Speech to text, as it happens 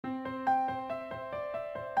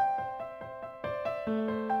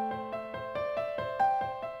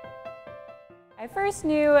I first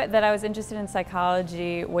knew that I was interested in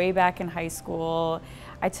psychology way back in high school.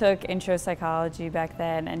 I took intro psychology back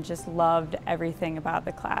then and just loved everything about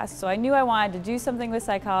the class. So I knew I wanted to do something with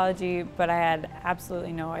psychology, but I had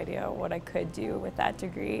absolutely no idea what I could do with that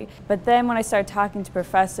degree. But then when I started talking to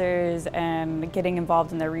professors and getting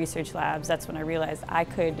involved in their research labs, that's when I realized I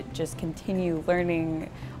could just continue learning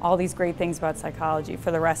all these great things about psychology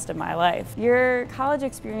for the rest of my life. Your college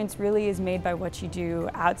experience really is made by what you do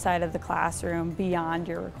outside of the classroom, beyond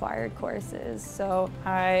your required courses. So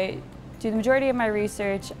I do the majority of my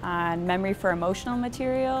research on memory for emotional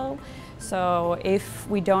material. So if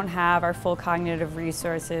we don't have our full cognitive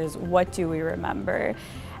resources, what do we remember?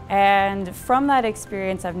 And from that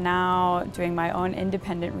experience, I'm now doing my own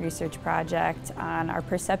independent research project on our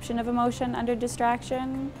perception of emotion under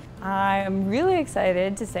distraction. I'm really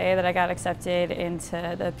excited to say that I got accepted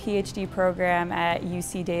into the PhD program at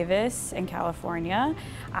UC Davis in California.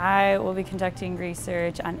 I will be conducting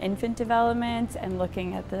research on infant development and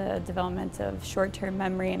looking at the development of short-term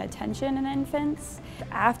memory and attention in infants.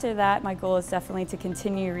 After that, my goal is definitely to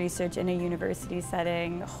continue research in a university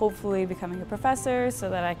setting, hopefully becoming a professor so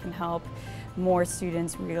that I can help more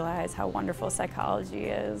students realize how wonderful psychology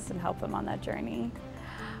is and help them on that journey.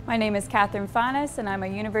 My name is Katherine Pfannes, and I'm a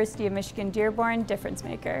University of Michigan-Dearborn difference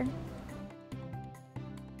maker.